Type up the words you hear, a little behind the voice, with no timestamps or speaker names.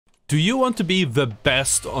Do you want to be the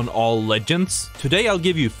best on all legends? Today I'll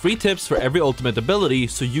give you 3 tips for every ultimate ability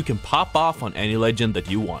so you can pop off on any legend that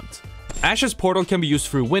you want. Ashe's portal can be used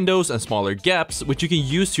through windows and smaller gaps, which you can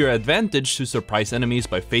use to your advantage to surprise enemies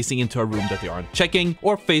by facing into a room that they aren't checking,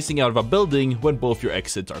 or facing out of a building when both your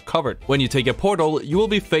exits are covered. When you take a portal, you will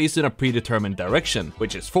be faced in a predetermined direction,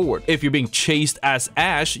 which is forward. If you're being chased as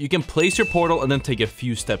Ashe, you can place your portal and then take a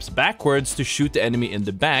few steps backwards to shoot the enemy in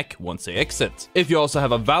the back once they exit. If you also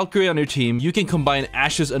have a Valkyrie on your team, you can combine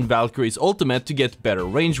Ashe's and Valkyrie's ultimate to get better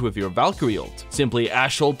range with your Valkyrie ult. Simply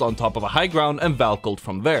Ashe ult on top of a high ground and Valk ult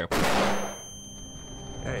from there.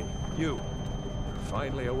 Hey, you're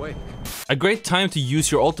finally awake. A great time to use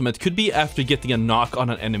your ultimate could be after getting a knock on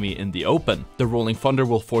an enemy in the open. The Rolling Thunder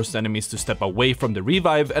will force enemies to step away from the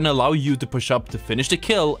revive and allow you to push up to finish the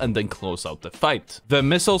kill and then close out the fight. The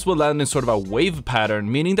missiles will land in sort of a wave pattern,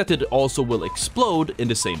 meaning that it also will explode in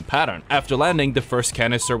the same pattern. After landing, the first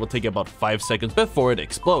canister will take about 5 seconds before it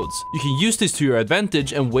explodes. You can use this to your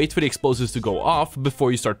advantage and wait for the explosives to go off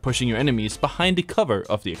before you start pushing your enemies behind the cover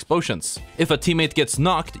of the explosions. If a teammate gets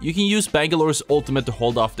knocked, you can use Bangalore's ultimate to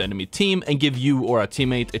hold off the enemy team and give you or a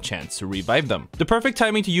teammate a chance to revive them. The perfect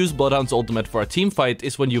timing to use Bloodhound's ultimate for a team fight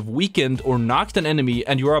is when you've weakened or knocked an enemy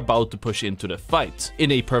and you're about to push into the fight.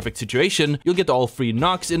 In a perfect situation, you'll get all 3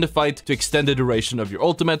 knocks in the fight to extend the duration of your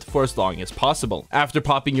ultimate for as long as possible. After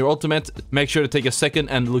popping your ultimate, make sure to take a second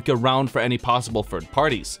and look around for any possible third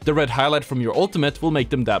parties. The red highlight from your ultimate will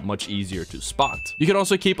make them that much easier to spot. You can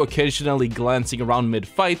also keep occasionally glancing around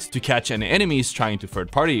mid-fight to catch any enemies trying to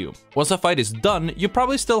third party you. Once a fight is done, you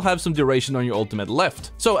probably still have some duration on your ultimate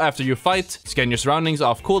left. So after you fight, scan your surroundings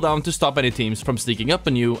off cooldown to stop any teams from sneaking up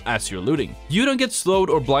on you as you're looting. You don't get slowed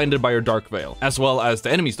or blinded by your Dark Veil, as well as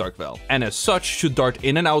the enemy's Dark Veil, and as such should dart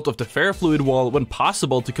in and out of the Ferrofluid wall when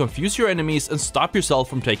possible to confuse your enemies and stop yourself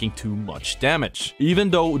from taking too much damage. Even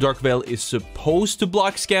though Dark Veil is supposed to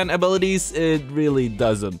block scan abilities, it really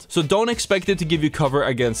doesn't. So don't expect it to give you cover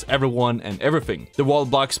against everyone and everything. The wall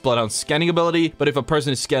blocks Bloodhound's scanning ability, but if a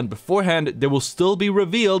person is scanned beforehand, they will still be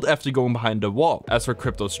revealed after going behind the wall. As for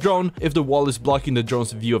Crypto's drone, if the wall is blocking the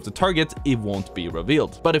drone's view of the target, it won't be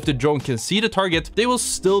revealed. But if the drone can see the target, they will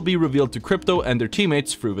still be revealed to Crypto and their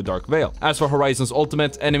teammates through the Dark Veil. As for Horizon's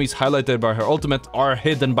ultimate, enemies highlighted by her ultimate are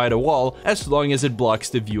hidden by the wall as long as it blocks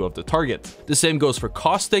the view of the target. The same goes for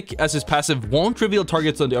Caustic, as his passive won't reveal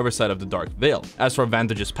targets on the other side of the Dark Veil. As for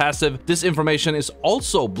Vantage's passive, this information is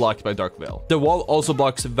also blocked by Dark Veil. The wall also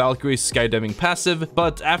blocks Valkyrie's skydiving passive,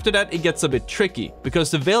 but after that it gets a bit tricky,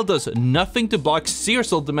 because the Veil does nothing to block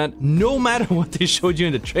Seer's ultimate no matter what they showed you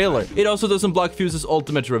in the trailer. It also doesn't block Fuse's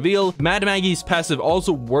ultimate reveal. Mad Maggie's passive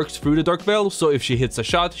also works through the Dark Veil, so if she hits a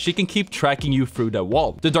shot, she can keep tracking you through the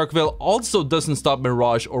wall. The Dark Veil also doesn't stop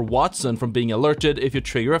Mirage or Watson from being alerted if you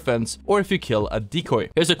trigger a fence or if you kill a decoy.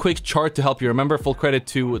 Here's a quick chart to help you remember. Full credit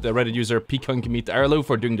to the Reddit user Arlo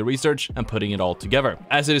for doing the research and putting it all together.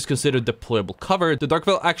 As it is considered deployable cover, the Dark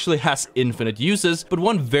Veil actually has infinite uses, but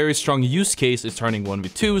one very strong use case is turning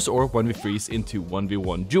 1v2s or 1v3s into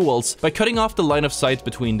 1v1 duels by cutting off the line of sight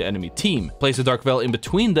between the enemy team. Place a Dark Veil in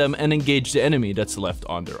between them and engage the enemy that's left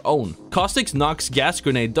on their own. Caustic's Nox gas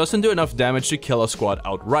grenade doesn't do enough damage to kill a squad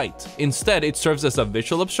outright. Instead, it serves as a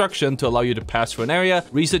visual obstruction to allow you to pass through an area,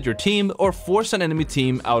 reset your team, or force an enemy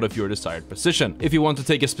team out of your desired position. If you want to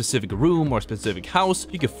take a specific room or specific house,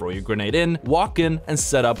 you can throw your grenade in, walk in, and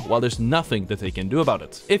set up while there's nothing that they can do about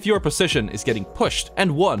it. If your position is getting pushed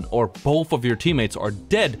and one or both of your teammates are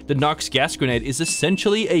dead, the Nox gas grenade is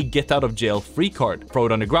essentially a get out of jail free card. Throw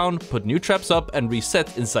it on the ground, put new traps up, and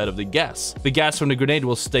reset inside of the gas. The gas from the grenade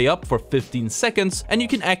will stay up for 15 seconds, and you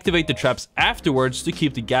can activate the traps afterwards to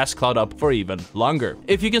keep the gas cloud up for even longer.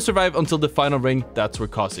 If you can survive until the final ring, that's where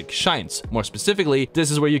Caustic shines. More specifically,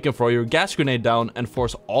 this is where you can throw your gas grenade down and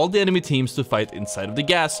force all the enemy teams to fight inside of the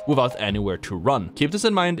gas without anywhere to run. Keep this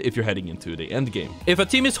in mind if you're heading into the end game. If a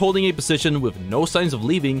team is holding a position with no signs of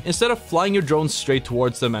leaving, instead of flying your drone straight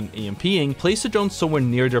towards them and EMPing, place the drone somewhere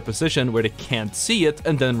near their position where they can't see it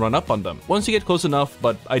and then run up on them. Once you get close enough,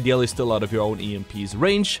 but ideally still out of your own EMP's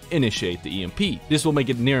range, initiate the EMP. This will make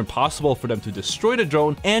it near impossible for them to destroy the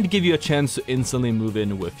drone and give you a chance to instantly move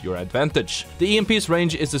in with your advantage. The EMP's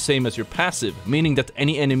range is the same as your passive, meaning that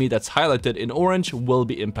any enemy that's highlighted in orange will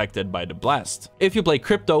be impacted by the blast. If you play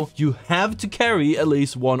Crypto, you have to carry at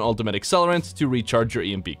least one ultimate accelerant to recharge your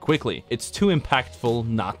EMP quickly. It's too impactful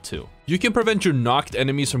not to. You can prevent your knocked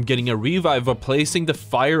enemies from getting a revive by placing the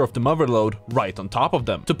fire of the motherload right on top of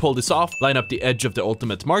them. To pull this off, line up the edge of the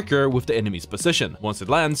ultimate marker with the enemy's position. Once it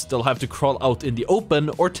lands, they'll have to crawl out in the open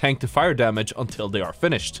or tank the fire damage until they are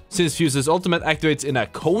finished. Since Fuse's ultimate activates in a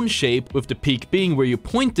cone shape, with the peak being where you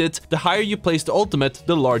point it, the higher you place the ultimate,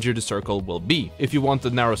 the larger the circle will be. If you want a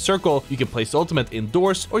narrow circle, you can place the ultimate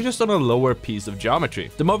indoors or just on a lower piece of geometry.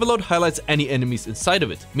 The motherload highlights any enemies inside of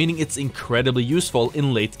it, meaning it's incredibly useful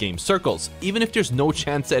in late game circles, even if there's no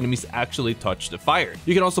chance the enemies actually touch the fire.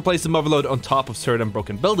 You can also place the motherload on top of certain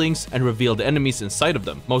broken buildings and reveal the enemies inside of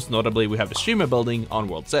them. Most notably, we have the streamer building on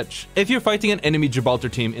World's Edge. If you're fighting an enemy Gibraltar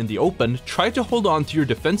team in the open, try to hold on to your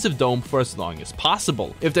defensive dome for as long as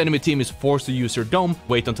possible. If the enemy team is forced to use your dome,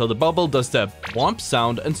 wait until the bubble does the whomp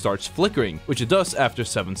sound and starts flickering, which it does after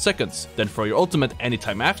 7 seconds. Then throw your ultimate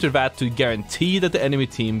anytime after that to guarantee that the enemy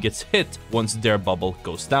team gets hit once their bubble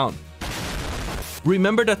goes down.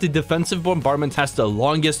 Remember that the defensive bombardment has the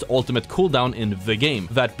longest ultimate cooldown in the game,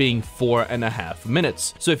 that being 4.5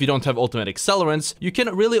 minutes. So if you don't have ultimate accelerants, you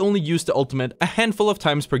can really only use the ultimate a handful of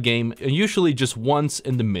times per game, and usually just once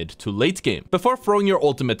in the mid to late game. Before throwing your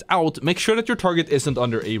ultimate out, make sure that your target isn't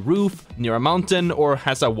under a roof, near a mountain, or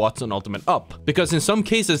has a Watson ultimate up, because in some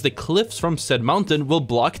cases the cliffs from said mountain will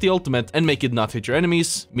block the ultimate and make it not hit your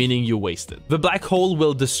enemies, meaning you waste it. The black hole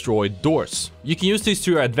will destroy doors. You can use these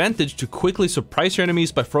to your advantage to quickly surprise your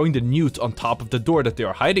enemies by throwing the newt on top of the door that they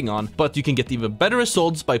are hiding on, but you can get even better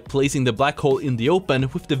results by placing the black hole in the open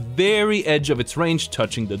with the very edge of its range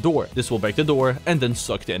touching the door. This will break the door and then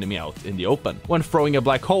suck the enemy out in the open. When throwing a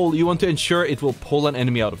black hole, you want to ensure it will pull an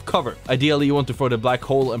enemy out of cover. Ideally, you want to throw the black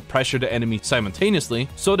hole and pressure the enemy simultaneously,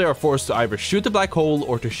 so they are forced to either shoot the black hole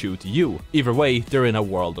or to shoot you. Either way, they're in a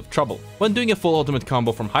world of trouble. When doing a full ultimate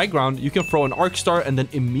combo from high ground, you can throw an arc star and then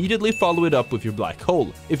immediately follow it up with your black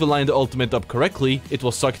hole. If you line the ultimate up correctly, it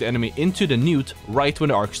will suck the enemy into the newt right when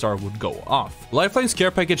the arc star would go off. Lifeline's care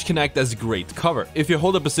package can act as great cover. If you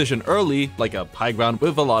hold a position early, like a high ground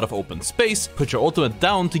with a lot of open space, put your ultimate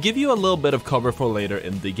down to give you a little bit of cover for later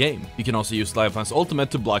in the game. You can also use Lifeline's ultimate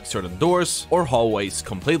to block certain doors or hallways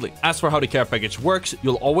completely. As for how the care package works,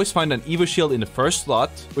 you'll always find an Evo shield in the first slot,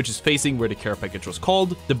 which is facing where the care package was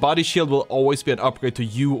called. The body shield will always be an upgrade to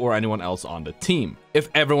you or anyone else on the team. If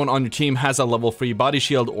everyone on your team has a level 3 body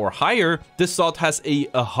shield or higher, this slot has a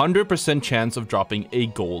 100% chance of dropping a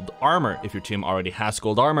gold armor. If your team already has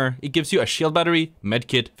gold armor, it gives you a shield battery,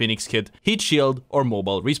 medkit, phoenix kit, heat shield, or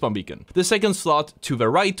mobile respawn beacon. The second slot to the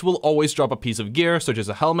right will always drop a piece of gear, such as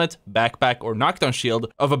a helmet, backpack, or knockdown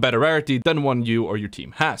shield of a better rarity than one you or your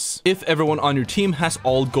team has. If everyone on your team has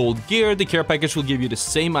all gold gear, the care package will give you the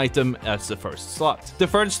same item as the first slot. The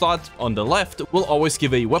third slot on the left will always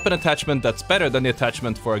give a weapon attachment that's better than the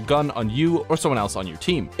attachment for a gun on you or someone else on your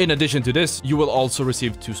team. In addition to this, you will also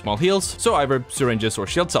receive 2 small heals, so either syringes or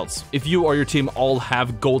shield cells. If you or your team all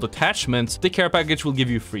have gold attachments, the care package will give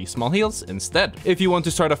you 3 small heals instead. If you want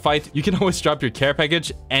to start a fight, you can always drop your care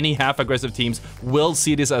package. Any half-aggressive teams will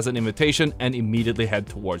see this as an invitation and immediately head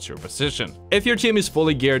towards your position. If your team is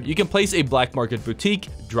fully geared, you can place a black market boutique,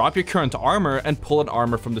 drop your current armor, and pull an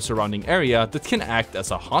armor from the surrounding area that can act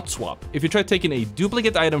as a hot swap. If you try taking a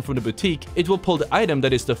duplicate item from the boutique, it will pull the item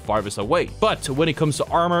that is the farthest away. But when it comes to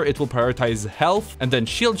armor, it will prioritize health and then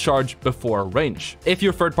shield charge before range. If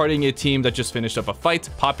you're third-partying a team that just finished up a fight,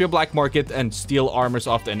 pop your black market and steal armors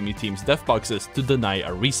off the enemy team's death boxes to deny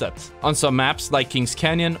a reset. On some maps like King's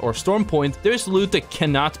Canyon or Storm Point, there's loot that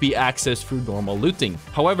cannot be accessed through normal looting.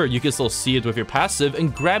 However, you can still see it with your passive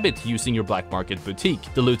and grab it using your black market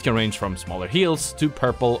boutique. The loot can range from smaller heals to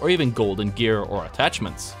purple or even golden gear or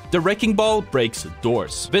attachments. The Wrecking Ball breaks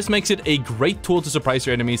doors. This makes it a great tool to surprise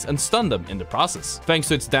your enemies and stun them in the process. Thanks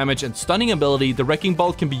to its damage and stunning ability, the Wrecking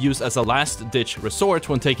Ball can be used as a last-ditch resort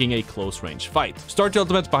when taking a close-range fight. Start your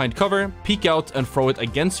ultimate behind cover, peek out, and throw it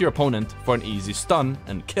against your opponent for an easy stun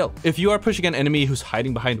and kill. If you are pushing an enemy who's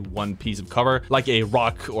hiding behind one piece of cover, like a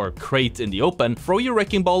rock or crate in the open, throw your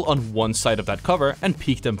Wrecking Ball on one side of that cover and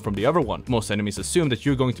peek them from the other one. Most enemies assume that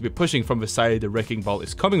you're going to be pushing from the side the Wrecking Ball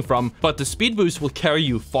is coming from, but the speed boost will carry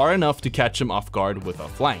you far enough to catch them off guard with a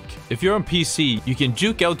flank. If you're on PC, you can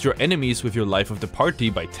juke out your enemies with your life of the party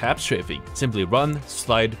by tap strafing. Simply run,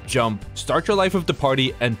 slide, jump, start your life of the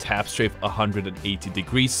party, and tap strafe 180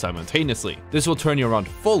 degrees simultaneously. This will turn you around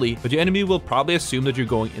fully, but your enemy will probably assume that you're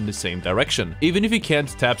going in the same direction. Even if you can't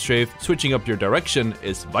tap strafe, switching up your direction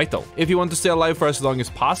is vital. If you want to stay alive for as long as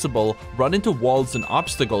possible, run into walls and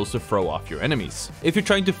obstacles to throw off your enemies. If you're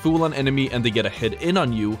trying to fool an enemy and they get a hit in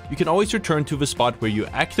on you, you can always return to the spot where you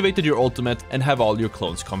activated your ultimate and have all your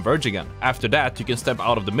clones converge again. After that, you can step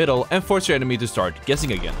out of the middle and force your enemy to start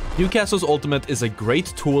guessing again. Newcastle's ultimate is a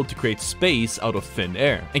great tool to create space out of thin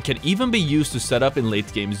air, and can even be used to set up in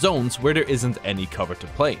late game zones where there isn't any cover to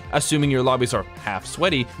play. Assuming your lobbies are half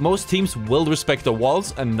sweaty, most teams will respect the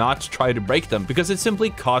walls and not try to break them because it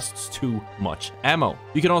simply costs too much ammo.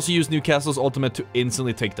 You can also use Newcastle's ultimate to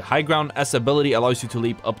instantly take the high ground, as the ability allows you to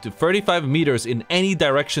leap up to 35 meters in any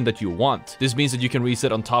direction that you want. This means that you can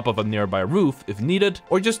reset on top of a nearby roof if needed,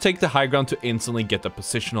 or just take the high ground to instantly get a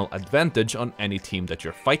positional advantage on any team that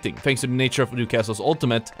you're fighting. Thanks to the nature of Newcastle's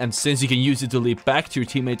ultimate, and since you can use it to leap back to your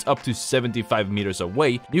teammates up to 75 meters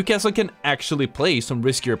away, Newcastle can actually play some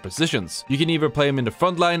riskier positions. You can either play him in the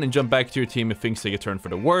front line and jump back to your team if things take a turn for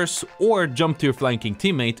the worse, or jump to your flanking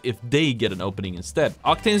teammate if they get an opening instead.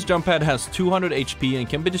 Octane's jump pad has 200 HP and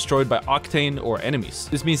can be destroyed by Octane or enemies.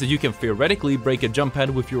 This means that you can theoretically break a jump pad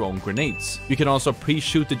with your own grenades. You can also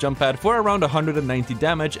pre-shoot the jump pad for around 190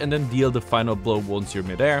 damage and then deal the final blow once you're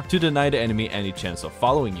midair to deny the enemy any chance of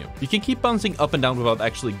following you. You can keep bouncing up and down without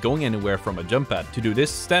actually going anywhere from a jump pad. To do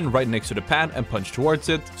this, stand right next to the pad and punch towards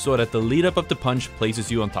it so that the lead up of the punch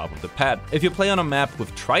places you on top of the pad. If you play on a map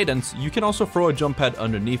with tridents, you can also throw a jump pad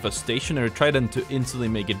underneath a stationary trident to instantly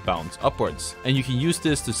make it bounce upwards. And you can use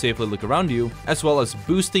this to safely look around you, as well as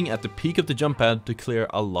boosting at the peak of the jump pad to clear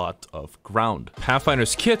a lot of ground.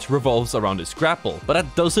 Pathfinder's kit revolves around his grapple, but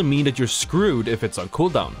that doesn't mean that you're screwed if it's on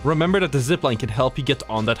cooldown. Remember that the zipline can help you get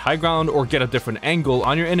on that high ground or get a different angle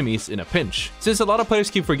on your enemies in a pinch. Since a lot of players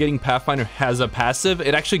keep forgetting Pathfinder has a passive,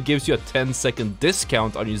 it actually gives you a 10-second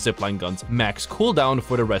discount on your zipline gun's max cooldown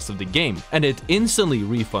for the rest of the game, and it instantly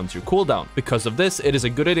refunds your cooldown. Because of this, it is a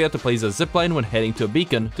good idea to place a zipline when heading to a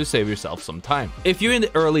beacon to save yourself some time. If you're in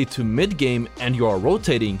the early to mid game and you are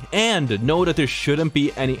rotating and know that there shouldn't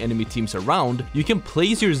be any enemy teams around, you can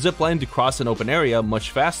place your zipline to cross an open area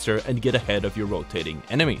much faster and get ahead of your rotating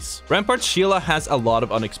enemies. Rampart's Sheila has a lot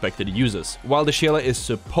of unexpected uses. While the Sheila is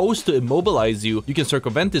supposed to immobilize you, you can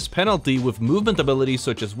circumvent this penalty with movement abilities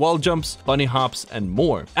such as wall jumps, bunny hops, and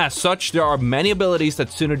more. As such, there are many abilities that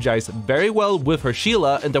synergize very well with her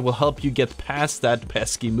Sheila and that will help you get past that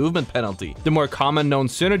pesky movement penalty. The more common known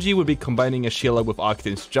synergy would be combining a Sheila with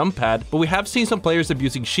Octane's jump pad, but we have seen some players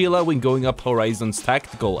abusing Sheila when going up Horizon's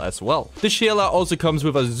tactical as well. The Sheila also comes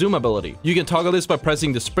with a zoom ability. You can toggle this by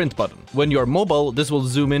pressing the sprint button. When you're mobile, this will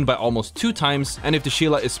zoom in by almost 2 times, and if the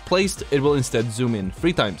Sheila is placed, it will instead zoom in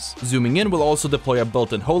 3 times. Zooming in will also deploy a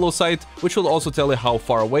built-in holo sight, which will also tell you how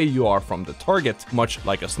far away you are from the target, much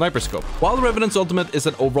like a sniper scope. While Revenant's ultimate is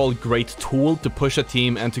an overall great tool to push a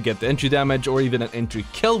team and to get the entry damage or even an entry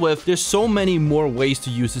kill with, there's so many more ways to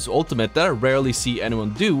use this ultimate that I rarely see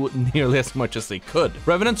anyone do nearly as much as they could.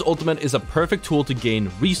 Revenant's ultimate is a perfect tool to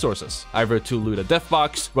gain resources, either to loot a death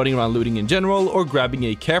box, running around looting in general, or grabbing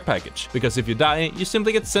a care package, because if you die, you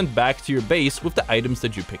simply get sent back to your base with the items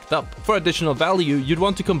that you picked up. For additional value, you'd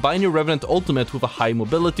want to combine your Revenant ultimate with a high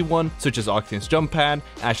mobility one, such as Octane's jump pad,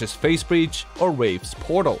 Ash's face breach, or Wraith's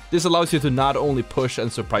portal. This allows you to not only push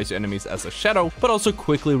and surprise your enemies as a shadow, but also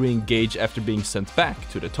quickly re-engage after being sent back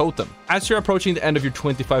to the totem. As you're approaching the end of your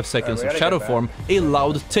 25 seconds of shadow form, a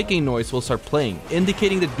loud ticking noise will start playing,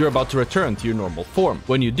 indicating that you're about to return to your normal form.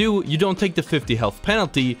 When you do, you don't take the 50 health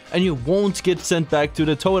penalty, and you won't get sent back to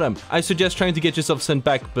the totem. I suggest trying to get yourself sent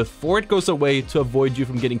back before it goes away to avoid you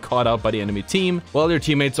from getting caught out by the enemy team while your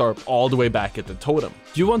teammates are all the way back at the totem.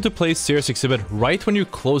 You want to place Seer's exhibit right when you're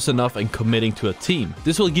close enough and committing to a team.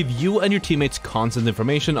 This will give you and your teammates constant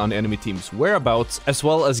information on the enemy team's whereabouts, as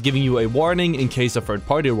well as giving you a warning in case a third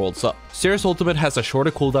party rolls up. Seer's ultimate has a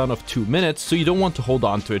shorter cooldown of 2 minutes, so you don't want to hold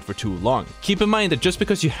on to it for too long. Keep in mind that just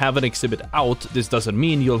because you have an exhibit out, this doesn't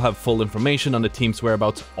mean you'll have full information on the team's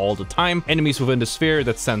whereabouts all the time. Enemies within the sphere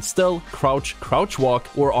that stand still, crouch, crouch walk,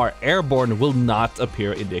 or are airborne will not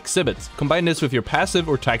appear in the exhibit. Combine this with your passive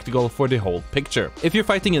or tactical for the whole picture. If you're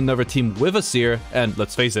fighting another team with a Seer, and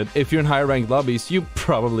let's face it, if you're in higher ranked lobbies, you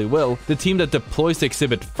probably will, the team that deploys the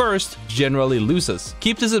exhibit first generally loses.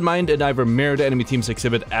 Keep this in mind and either mirror the enemy team's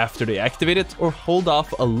exhibit after they activate it, or hold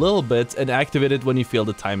off a little bit and activate it when you feel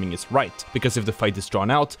the timing is right, because if the fight is drawn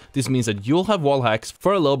out, this means that you'll have wall hacks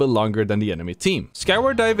for a little bit longer than the enemy team.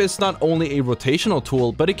 Skyward Dive is not only a rotational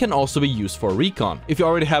tool, but it can also be used for recon. If you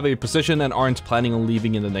already have a position and aren't planning on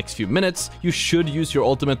leaving in the next few minutes, you should use your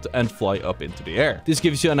ultimate and fly up into the air. This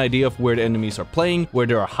gives you an idea of where the enemies are playing, where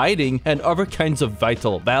they are hiding, and other kinds of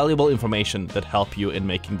vital, valuable information that help you in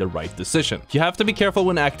making the right decision. You have to be careful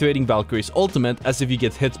when activating Valkyrie's ultimate, as if you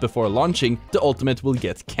get hit before launching, the ultimate will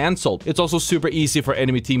get cancelled. It's also super easy for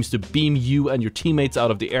enemy teams to beam you and your teammates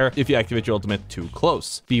out of the air if you activate your ultimate too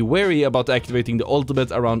close. Be wary about activating the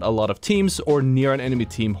ultimate around a lot of teams, or near an enemy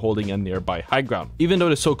team holding a nearby high ground. Even though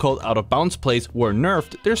the so-called out-of-bounds plays were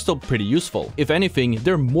nerfed, they're still pretty useful. If anything,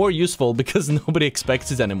 they're more useful because nobody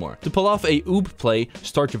expects it anymore. To pull off a oob play,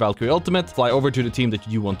 start your Valkyrie ultimate, fly over to the team that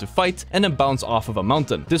you want to fight, and then bounce off of a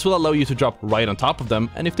mountain. This will allow you to drop right on top of them,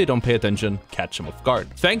 and if they don't pay attention, catch them off guard.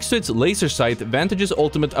 Thanks to its laser sight, Vantage's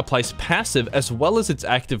ultimate applies passive as well as its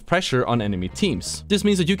active pressure on enemy teams. This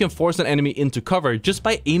means that you can force an enemy into cover just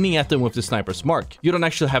by aiming at them with the sniper's mark. You don't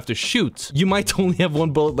actually have to shoot. You might only have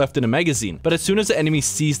one bullet left in the magazine, but as soon as the enemy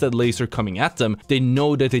sees that laser coming at them, they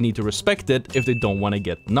know that they need to respect it if they don't want to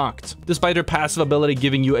get knocked. Despite their passive ability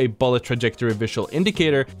giving you a bullet trajectory visual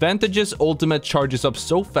indicator, Vantage's ultimate charges up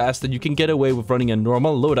so fast that you can get away with running a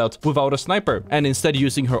normal loadout without a sniper, and instead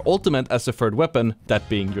using her ultimate as a third weapon, that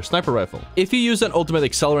being your sniper rifle. If you use an ultimate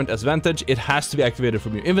accelerant as Vantage, it has to be activated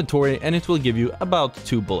from your inventory, and it will give you about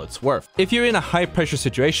 2 bullets worth. If you're in a high pressure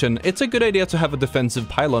situation, it's a good idea to have a defensive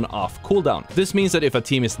pylon off cooldown. This means that if a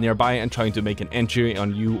team is nearby and trying to make an entry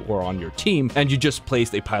on you or on your team, and you just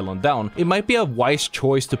placed a pylon down, it might be a wise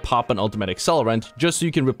choice to pop an ultimate accelerant just so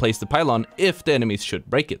you can replace the pylon if the enemies should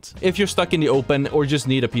break it. If you're stuck in the open or just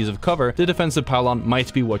need a piece of cover, the defensive pylon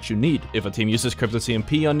might be what you need. If a team uses Crypto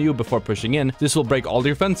CMP on you before pushing in, this will break all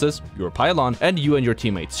your fences, your pylon, and you and your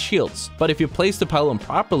teammates' shields. But if you place the pylon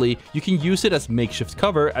properly, you can use it as makeshift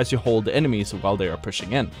cover as you hold the enemies while they are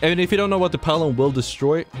pushing in. And if you don't know what the pylon will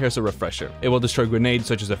destroy, here's a refresher. It will destroy grenades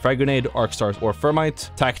such as a frag grenade, arc stars or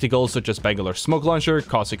thermite, tacticals such as Bangalore smoke launcher,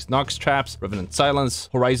 Caussic's Nox traps, Revenant silence,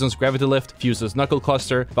 Horizon's gravity lift, Fuse's knuckle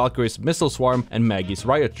cluster, Valkyrie's missile swarm, and Maggie's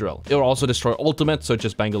riot drill. It will also destroy ultimates such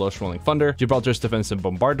as Bangalore's rolling thunder, Gibraltar's defensive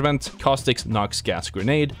bombardment, Caustic's Nox gas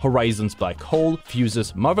grenade, Horizon's black hole,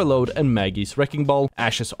 Fuse's motherload, and Maggie's wrecking ball,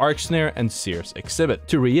 Ash's arc snare, and Sear's exhibit.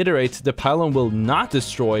 To reiterate, the pylon will not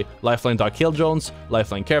destroy Lifeline Doc Hill drones,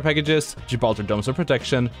 Lifeline care packages, Gibraltar domes of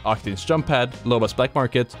protection, Octane's jump pad, Loba's black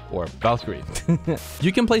market, or Valkyrie.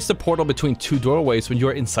 You can place the portal between 2 doorways when you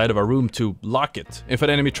are inside of a room to lock it. If an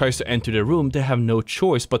enemy tries to enter the room, they have no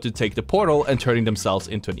choice but to take the portal and turning themselves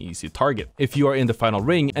into an easy target. If you are in the final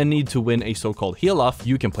ring and need to win a so-called heal off,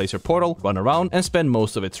 you can place your portal, run around, and spend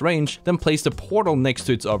most of its range, then place the portal next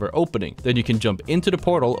to its other opening. Then you can jump into the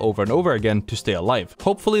portal over and over again to stay alive,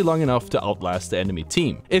 hopefully long enough to outlast the enemy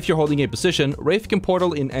team. If you're holding a position, Wraith can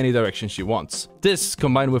portal in any direction she wants. This,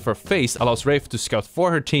 combined with her face, allows Wraith to scout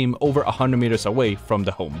for her team over 100 meters away from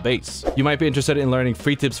the home base. You might be interested in learning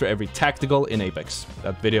free tips for every tactical in Apex.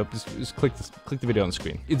 That video, just click the video on the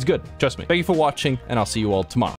screen. It's good, trust me. Thank you for watching, and I'll see you all tomorrow.